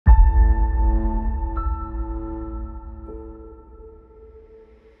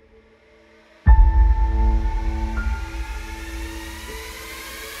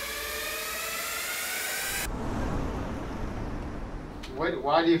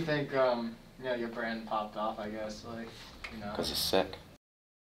why do you think you know, your brand popped off? I guess, like, you know. Because it's sick.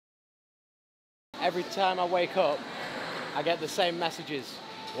 Every time I wake up, I get the same messages.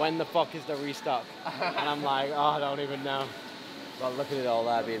 When the fuck is the restock? And I'm like, oh, I don't even know. But look at it all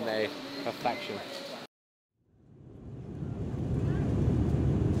there being made. Perfection.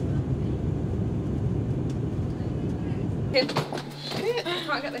 Shit. I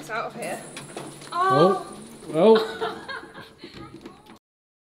can't get this out of here. Oh! Oh!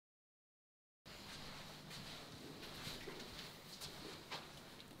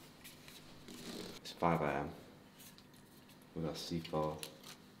 It's 5 AM. We got C4.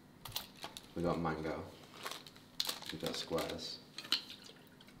 We got mango. We got squares.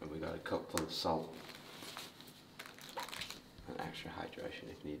 And we got a cup full of salt. And extra hydration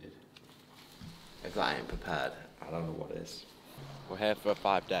if needed. If that ain't prepared, I don't know what is. We're here for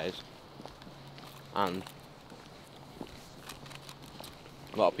 5 days. And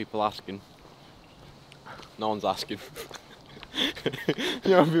a lot of people asking. No one's asking.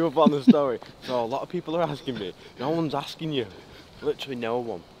 You know, people put on the story. So a lot of people are asking me. No one's asking you. Literally no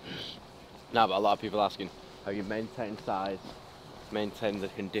one. No, but a lot of people asking how you maintain size, maintain the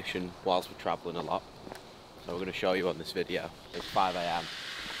condition whilst we're travelling a lot. So we're going to show you on this video. It's 5 AM.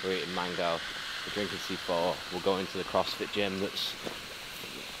 We're eating mango. We're drinking C4. We're going to the CrossFit gym that's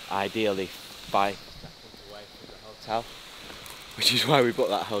ideally 5 seconds away from the hotel. Which is why we booked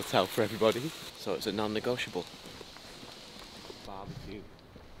that hotel for everybody. So it's a non-negotiable. Barbecue.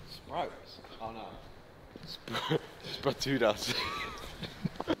 Sprouts? Oh no. Spratudas.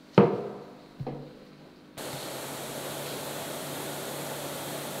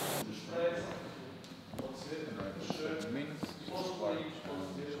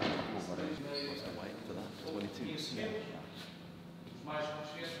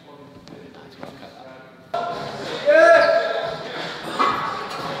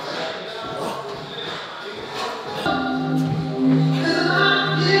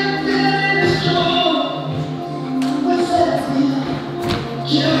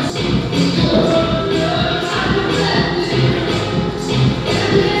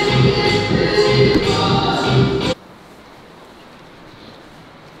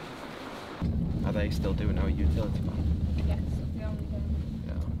 Are they still doing our utility van? Yes, that's the only thing.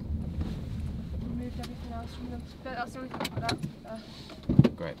 Yeah. Removed everything else from them. But that's the only thing like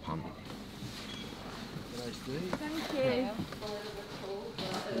that. Great pant. Thank you.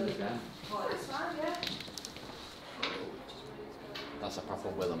 That's a proper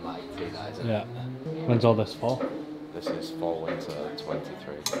Will and Mike tee, that, isn't it? Yeah. When's all this for? This is fall winter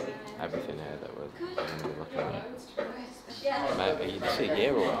 23. Everything here that we're going to be looking at. Maybe you see a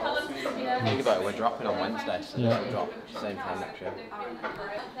year away. Think about it, we're dropping on Wednesday, so this will drop same time next year.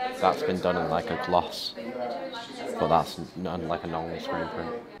 That's been done in like a gloss, but that's not like a normal screen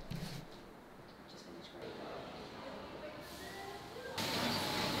print.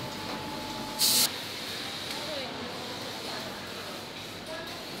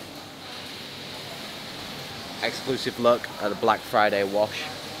 Exclusive look at the Black Friday wash,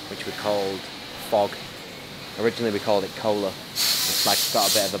 which we called Fog. Originally we called it Cola. It's like it's got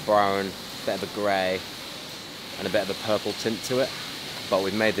a bit of a brown, a bit of a grey, and a bit of a purple tint to it. But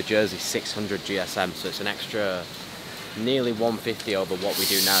we've made the jersey 600 GSM, so it's an extra nearly 150 over what we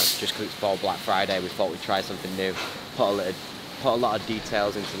do now. Just because it's for Black Friday, we thought we'd try something new. Put a lot of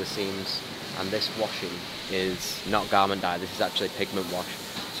details into the seams, and this washing is not garment dye. This is actually pigment wash.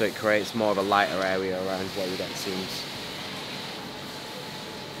 So it creates more of a lighter area around where you get the seams.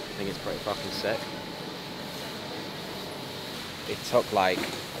 I think it's pretty fucking sick. It took like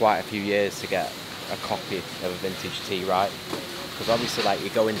quite a few years to get a copy of a vintage tee right. Because obviously like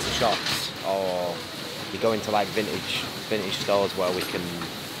you go into shops or you go into like vintage stores where we can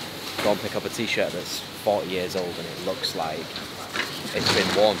go and pick up a t-shirt that's 40 years old and it looks like it's been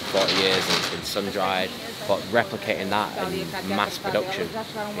worn for 40 years and it's been sun-dried. But replicating that in mass production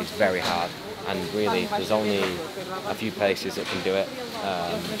is very hard, and really there's only a few places that can do it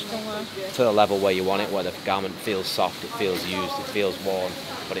to the level where you want it, where the garment feels soft, it feels used, it feels worn,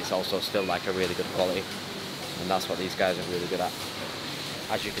 but it's also still like a really good quality, and that's what these guys are really good at.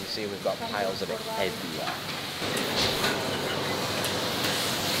 As you can see, we've got piles of it everywhere.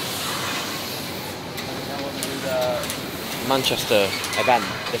 Now when we do the Manchester event,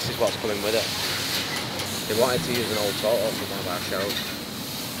 this is what's coming with it. They wanted to use an old photo from one of our shows.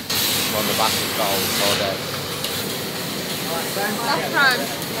 On the back is called Porto. Last time,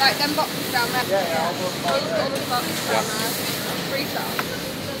 like them boxes down there. Yeah, all those boxes down there. 3 shots.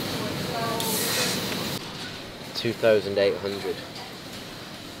 2,800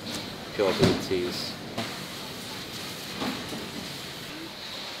 pure blue tees.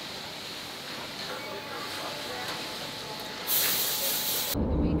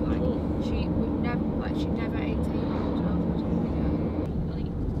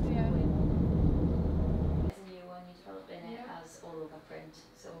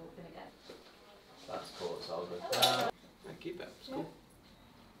 so we're gonna get. That's cool, it's all good. I keep it, it's cool.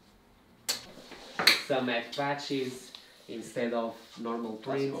 Some have patches instead of normal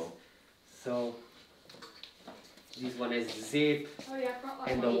prints. Cool. So this one has the zip Oh yeah, I've got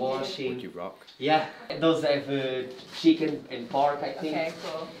that and one. the washing. Would you rock? Yeah, those have chicken and pork, I think. Okay,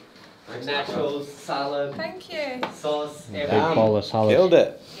 cool. Nachos, salad, Thank you. sauce, Big everything. bowl of salad. Killed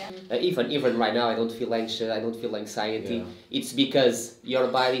it. Even right now, I don't feel anxious. I don't feel anxiety. It's because your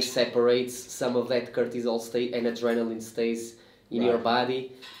body separates some of that cortisol state and adrenaline stays in your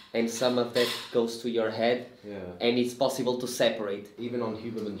body, and some of that goes to your head. Yeah. And it's possible to separate. Even on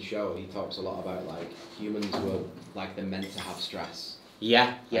Huberman's show, he talks a lot about like humans were like they're meant to have stress. Yeah.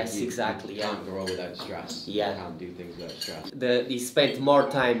 Like, Yes. you Exactly. Yeah. can't grow without stress. Yeah. You can't do things without stress. He spent more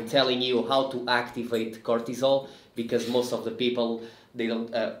time telling you how to activate cortisol because most of the people they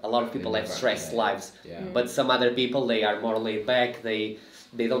don't. A lot of people have stressed lives, but some other people they are more laid back. They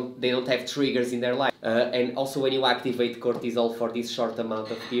don't have triggers in their life. And also when you activate cortisol for this short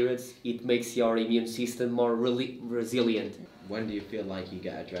amount of periods, it makes your immune system more really resilient. When do you feel like you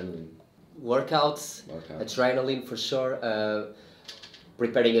get adrenaline? Workouts, adrenaline for sure.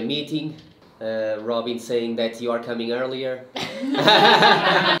 Preparing a meeting. Robin saying that you are coming earlier.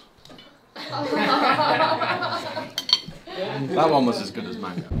 That one was as good as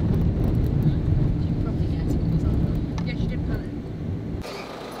mine. Yes, you did plan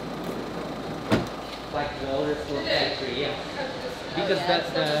Like the Outerwear Factory, yeah. Because that's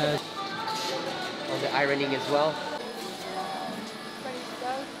the on the ironing as well.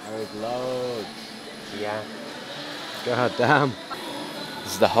 There's loads. Yeah. God damn.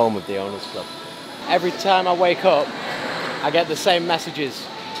 This is the home of the Owners Club. Every time I wake up, I get the same messages.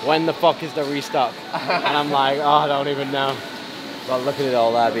 When the fuck is the restock? And I'm like, oh, I don't even know. But look at it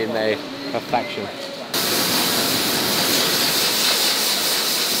all there being made. Perfection.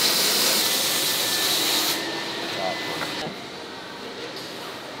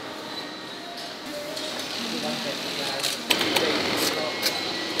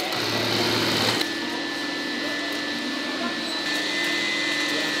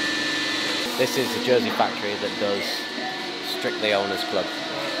 This is the jersey factory that does strictly Owners Club.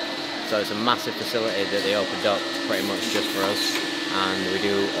 So it's a massive facility that they opened up pretty much just for us, and we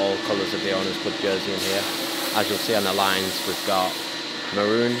do all colours of the Owners Club jersey in here. As you'll see on the lines, we've got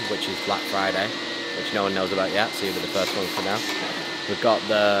maroon, which is Black Friday, which no one knows about yet, so you'll be the first ones to know. We've got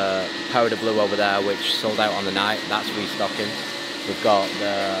the powder blue over there, which sold out on the night, that's restocking. We've got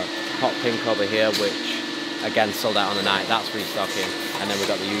the hot pink over here, which again sold out on the night, that's restocking. And then we've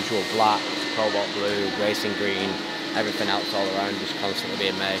got the usual black, cobalt blue, racing green, everything else all around just constantly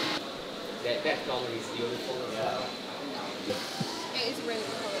being made. That colour is beautiful as well. It is really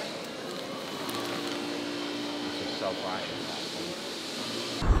cool. It's just so bright.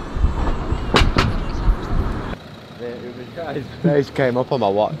 His face came up on my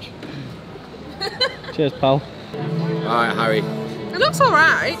watch. Cheers, pal. Alright, Harry. It looks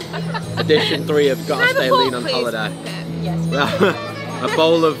alright. Edition 3 of Gotta Stay Lean on Holiday. A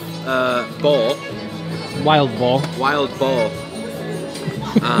bowl of boar. Wild boar. Wild boar.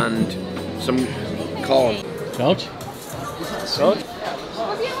 And some corn. George? Good.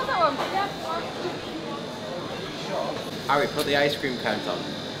 Have you had that one? Harry, put the ice cream count on.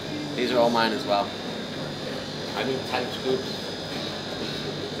 These are all mine as well. I need 10 scoops.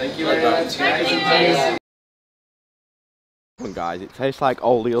 Thank you very much, guys. Come on, guys, it tastes like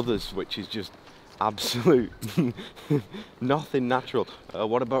all the others, which is just absolute nothing natural.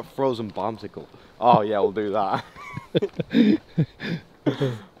 What about frozen bombsicle? Oh yeah, we'll do that.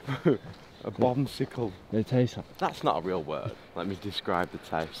 A bombsicle. It tastes like... That's not a real word. Let me describe the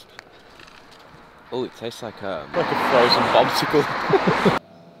taste. Oh, it tastes like a frozen bombsicle.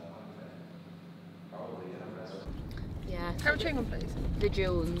 Yeah. Have a chewing gum, please. The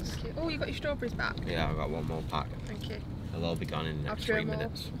Jones. Oh, you got your strawberries back. Yeah, I've got one more pack. Thank you. They'll all be gone in the next I'll 3 more.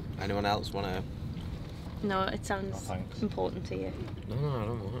 minutes. Anyone else want to? No, it sounds important to you. No, I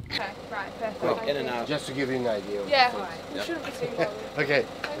don't want it. Okay, right, perfect. Well, Thank in and you. out. Just to give you an idea. Yeah, Yep. it shouldn't be too long. Okay.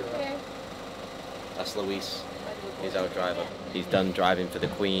 Thank you. That's Luis. He's our driver. He's done driving for the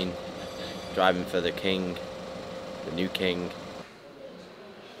Queen, driving for the King, the new King.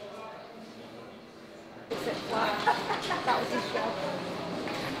 That was his job.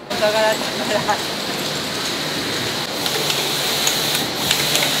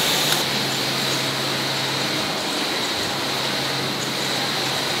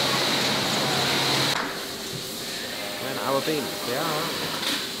 Man, our beans, they are, aren't they?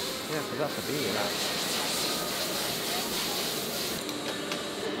 Yeah, because that's a bean, that.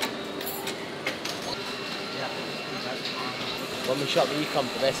 When we shot the econ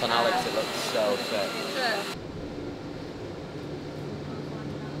for this on Alex, it looks so sick.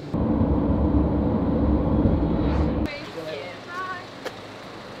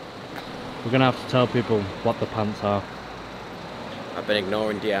 We're gonna have to tell people what the pants are. I've been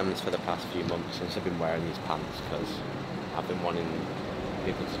ignoring DMs for the past few months since I've been wearing these pants because I've been wanting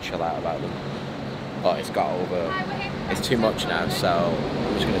people to chill out about them. But it's got over, it's too much now, so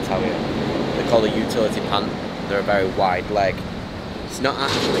I'm just going to tell you. They're called a utility pant. They're a very wide leg. It's not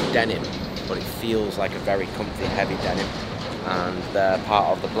actually denim, but it feels like a very comfy, heavy denim. And they're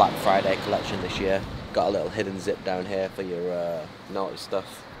part of the Black Friday collection this year. Got a little hidden zip down here for your naughty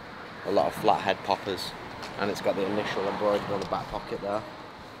stuff. A lot of flathead poppers. And it's got the initial embroidered on the back pocket there.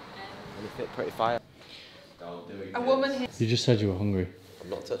 And they fit pretty fire. Don't do it. A woman here. You just said you were hungry. I'm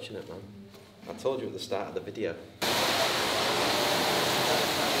not touching it, man. I told you at the start of the video.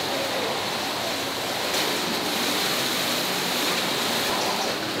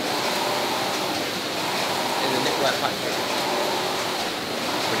 In the Knitwear Factory.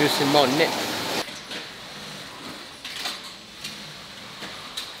 Producing more knit.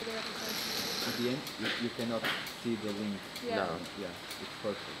 At the end, you cannot see the link. Yeah. No. Yeah, it's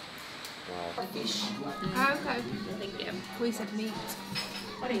perfect. Wow. Fish. Okay. Thank you. We said meat.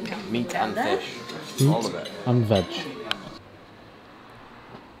 Meat and fish. All of it. And veg.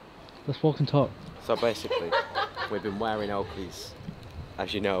 Let's walk and talk. So basically, we've been wearing Oakleys,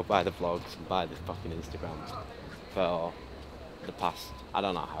 as you know, by the vlogs and by the fucking Instagrams, for the past, I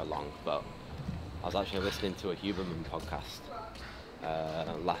don't know how long, but I was actually listening to a Huberman podcast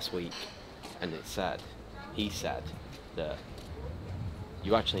last week, and he said that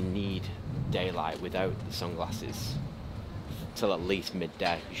you actually need daylight without the sunglasses till at least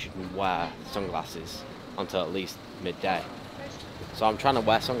midday. You shouldn't wear sunglasses until at least midday. So I'm trying to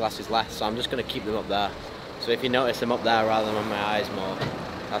wear sunglasses less, so I'm just going to keep them up there. So if you notice them up there rather than on my eyes more,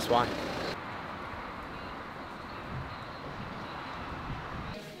 that's why.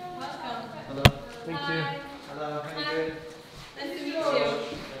 Hello. Thank you. Hello, how you doing? Nice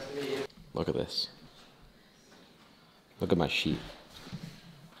to meet you. Look at this. Look at my sheet.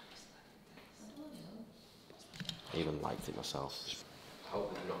 I even liked it myself. I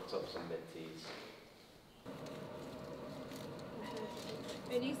hope it knocked up some mid-tees.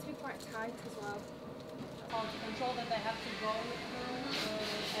 It needs to be quite tight as well. Control that they have to go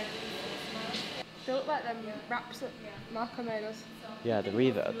through every 6 months. They look like them wraps that Marco made us. Yeah, they're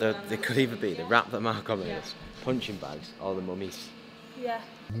either, they could either be the wrap that Marco made us, punching bags, or the mummies. Yeah.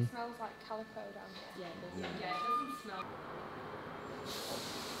 It smells like calico down here. Yeah, it doesn't smell.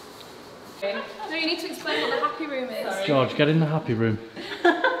 No, you need to explain what the happy room is. George, get in the happy room.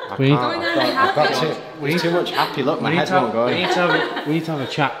 I We need- can't, Going there and I've got happy. there's too much happy, look, my head won't go we in. need to have a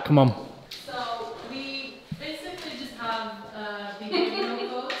chat, come on. So we basically just have a behavioral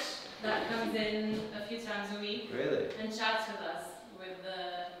coach that comes in a few times a week Really? and chats with us with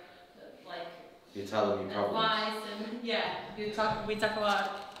the like You tell them your problems. advice and we talk about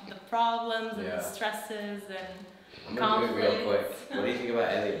the problems and Yeah. the stresses and I'm gonna do it real quick. conflicts. What do you think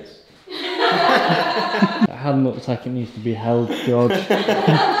about aliens? That hand looks like it needs to be held, George. Make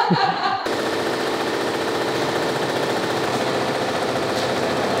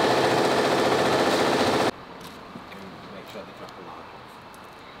sure they drop a lot.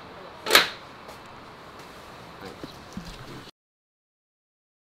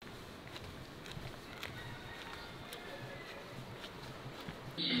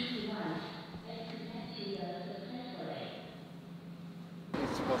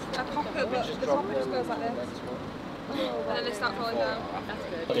 A popper, but the popper just goes like this. And then they start falling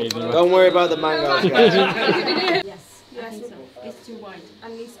down. Don't worry about the mangoes, guys. Yes, I think so. It's too wide.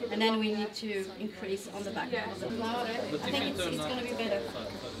 And needs to be And then we need to increase on the back. Yeah. Of the flower. I think it's going to be better.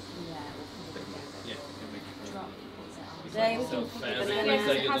 Then we can put the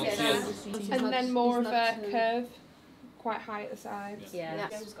Yes, banana. and then more of a curve, quite high at the sides. Yeah,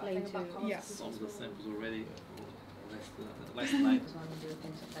 It's that's got a thing plain back too. on. Some of the samples already last night.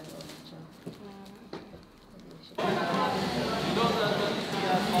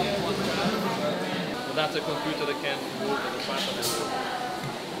 So that's a computer that can move the pattern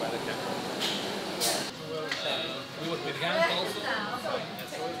by the camera. We work with hands also. And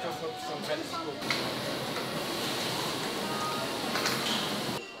so it's just some kind of scope.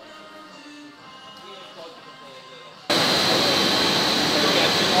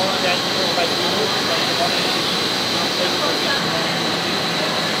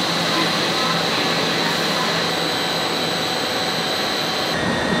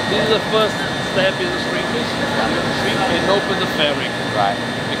 This is the first step is the shrinkage. You shrink and open the fabric. Right.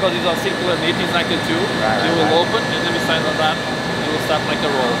 Because it's a circular knit, it's like a tube. Right, You will right. open and then beside of that will start like a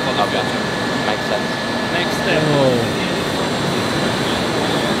roll for the future. Makes sense. Next step.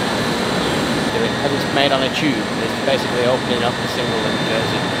 Because it's made on a tube, it's basically opening up a single link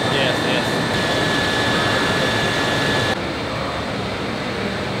jersey. Yes, yes.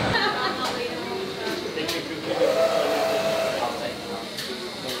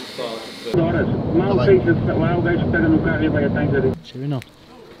 Should we not?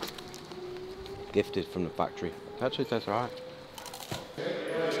 Gifted from the factory. Actually tastes alright.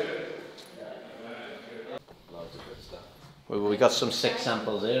 We got some 6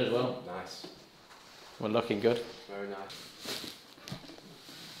 samples here as well. Nice. We're looking good. Very nice.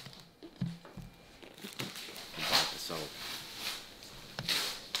 So,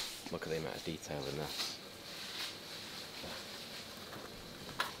 look at the amount of detail in this.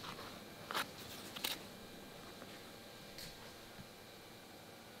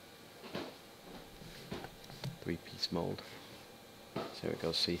 Three-piece mould. So it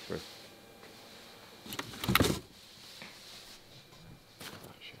goes see-through.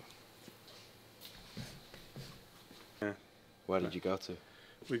 Where did you go to?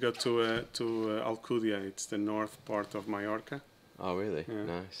 We got to Alcudia. It's the north part of Mallorca. Oh really? Yeah.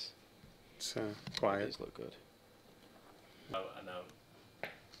 Nice. It's quiet. These look good. Oh, I know.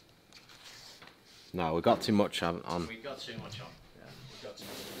 No, we got too much on. We got too much on. Yeah, we got too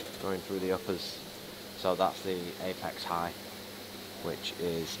much. Going through the uppers. So that's the Apex High, which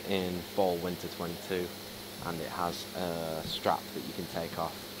is in fall winter 22, and it has a strap that you can take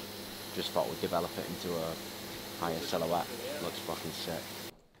off. Just thought we'd develop it into a higher silhouette. Looks fucking sick.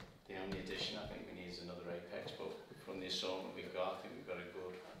 The only addition I think we need is another Apex, but from the assortment we've got, I think we've got a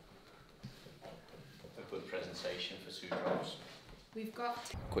good presentation for 2 drops. We've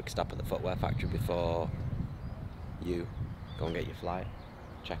got. Quick stop at the Footwear Factory before you go and get your flight.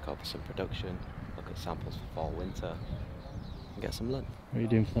 Check over some production, look at samples for fall winter, and get some lint. What are you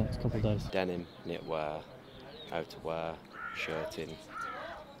doing for the next couple of days? Denim, knitwear, outerwear, shirting,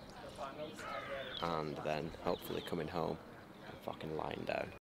 and then hopefully coming home and fucking lying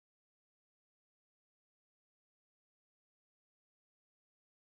down.